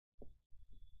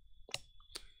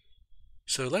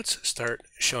So let's start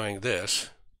showing this.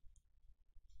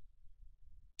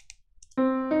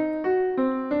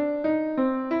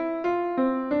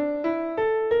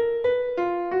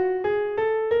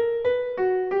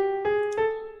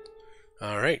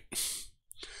 All right.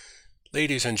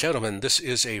 Ladies and gentlemen, this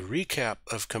is a recap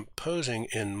of composing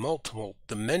in multiple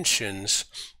dimensions,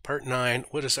 part 9.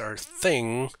 What is our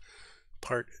thing?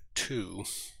 Part 2.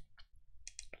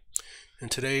 In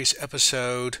today's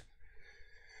episode,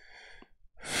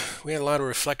 we had a lot of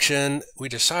reflection. We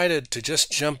decided to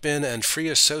just jump in and free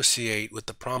associate with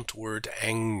the prompt word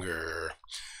anger,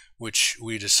 which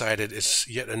we decided is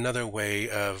yet another way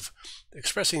of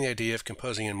expressing the idea of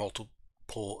composing in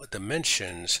multiple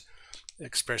dimensions,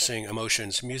 expressing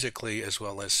emotions musically as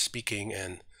well as speaking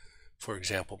and, for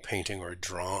example, painting or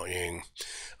drawing.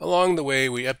 Along the way,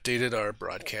 we updated our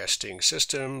broadcasting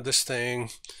system, this thing.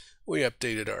 We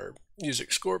updated our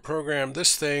music score program,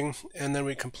 this thing, and then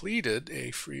we completed a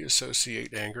free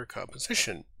associate anger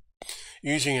composition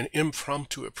using an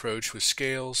impromptu approach with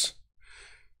scales,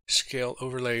 scale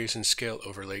overlays, and scale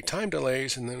overlay time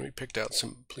delays, and then we picked out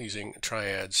some pleasing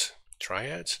dyads,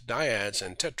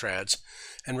 and tetrads,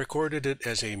 and recorded it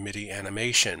as a MIDI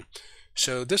animation.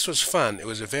 So this was fun. It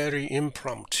was a very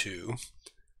impromptu,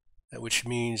 which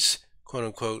means, quote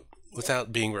unquote,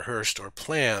 without being rehearsed or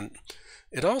planned.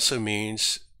 It also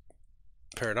means,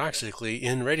 paradoxically,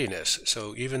 in readiness.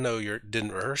 So even though you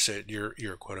didn't rehearse it,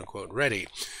 you're quote unquote ready.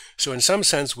 So in some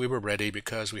sense, we were ready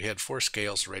because we had 4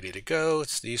 scales ready to go.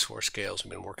 It's these 4 scales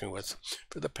we've been working with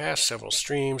for the past several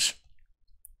streams.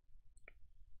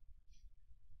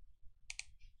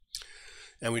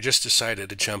 And we just decided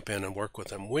to jump in and work with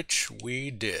them, which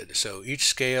we did. So each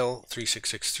scale,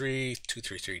 3663,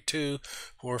 2332,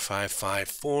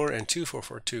 4554, and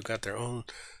 2442 got their own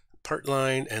part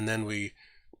line, and then we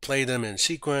played them in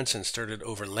sequence and started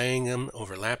overlaying them,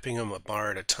 overlapping them a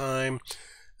bar at a time.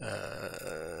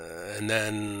 And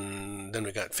then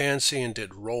we got fancy and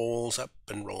did rolls up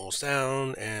and rolls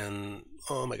down, and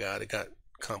oh my God, it got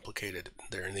complicated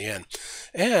there in the end.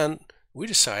 And we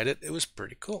decided it was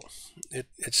pretty cool.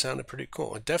 It sounded pretty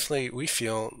cool. It definitely, we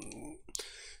feel,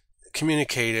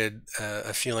 communicated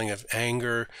a feeling of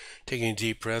anger, taking a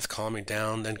deep breath, calming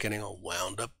down, then getting all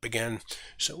wound up again.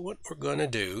 So what we're going to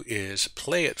do is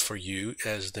play it for you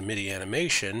as the MIDI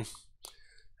animation,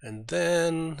 and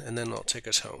then I'll take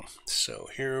us home. So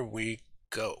here we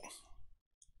go.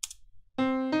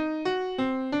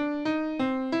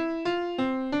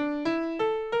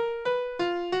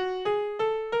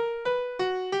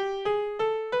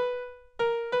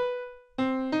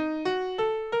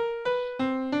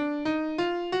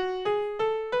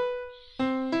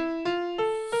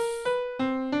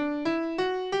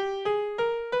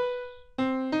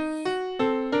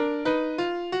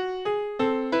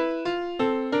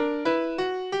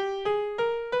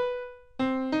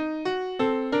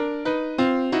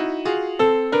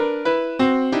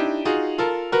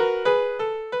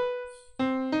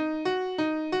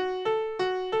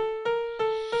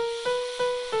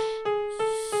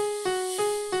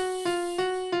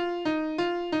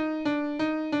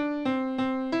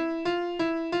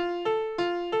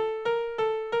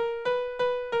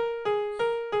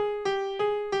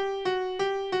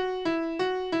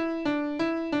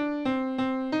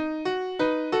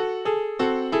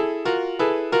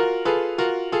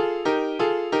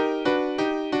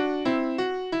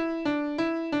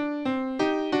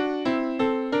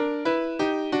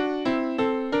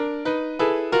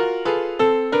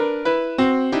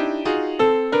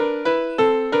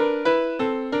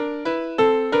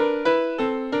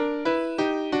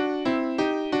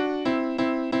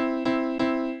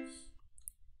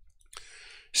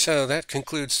 So that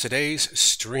concludes today's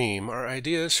stream. Our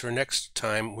ideas for next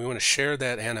time, we want to share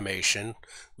that animation.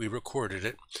 We recorded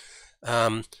it.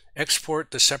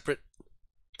 Export the separate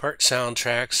part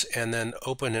soundtracks and then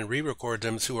open and re-record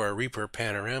them through our Reaper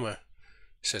panorama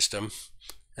system,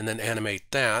 and then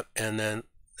animate that. And then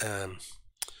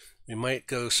we might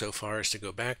go so far as to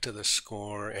go back to the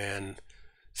score and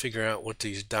figure out what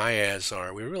these dyads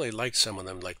are. We really like some of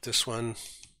them, like this one.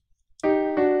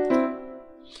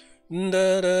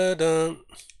 Da da da,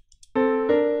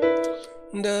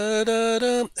 da da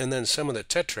da, and then some of the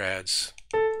tetrads.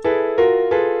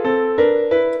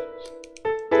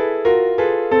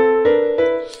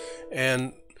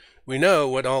 And we know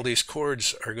what all these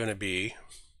chords are going to be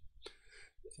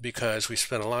because we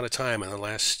spent a lot of time in the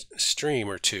last stream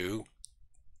or two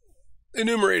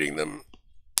enumerating them.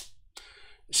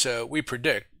 So we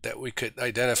predict that we could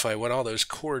identify what all those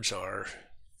chords are,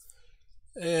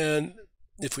 and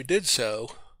if we did so,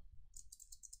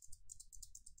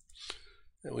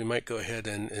 we might go ahead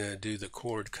and do the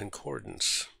chord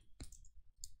concordance,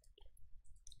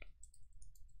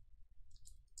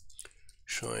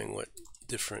 showing what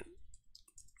different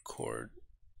chord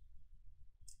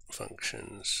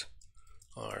functions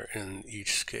are in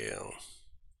each scale.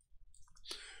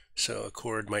 So a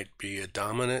chord might be a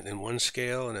dominant in one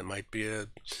scale and it might be a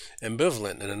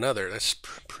ambivalent in another. That's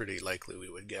pretty likely, we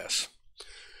would guess.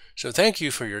 So thank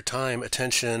you for your time,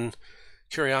 attention,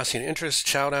 curiosity, and interest.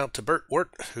 Shout out to Bert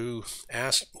Wort, who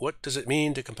asked, what does it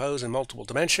mean to compose in multiple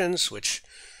dimensions, which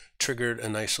triggered a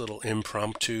nice little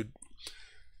impromptu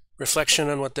reflection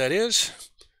on what that is.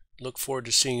 Look forward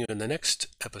to seeing you in the next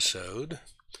episode.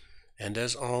 And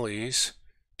as always,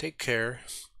 take care.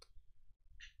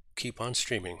 Keep on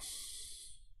streaming.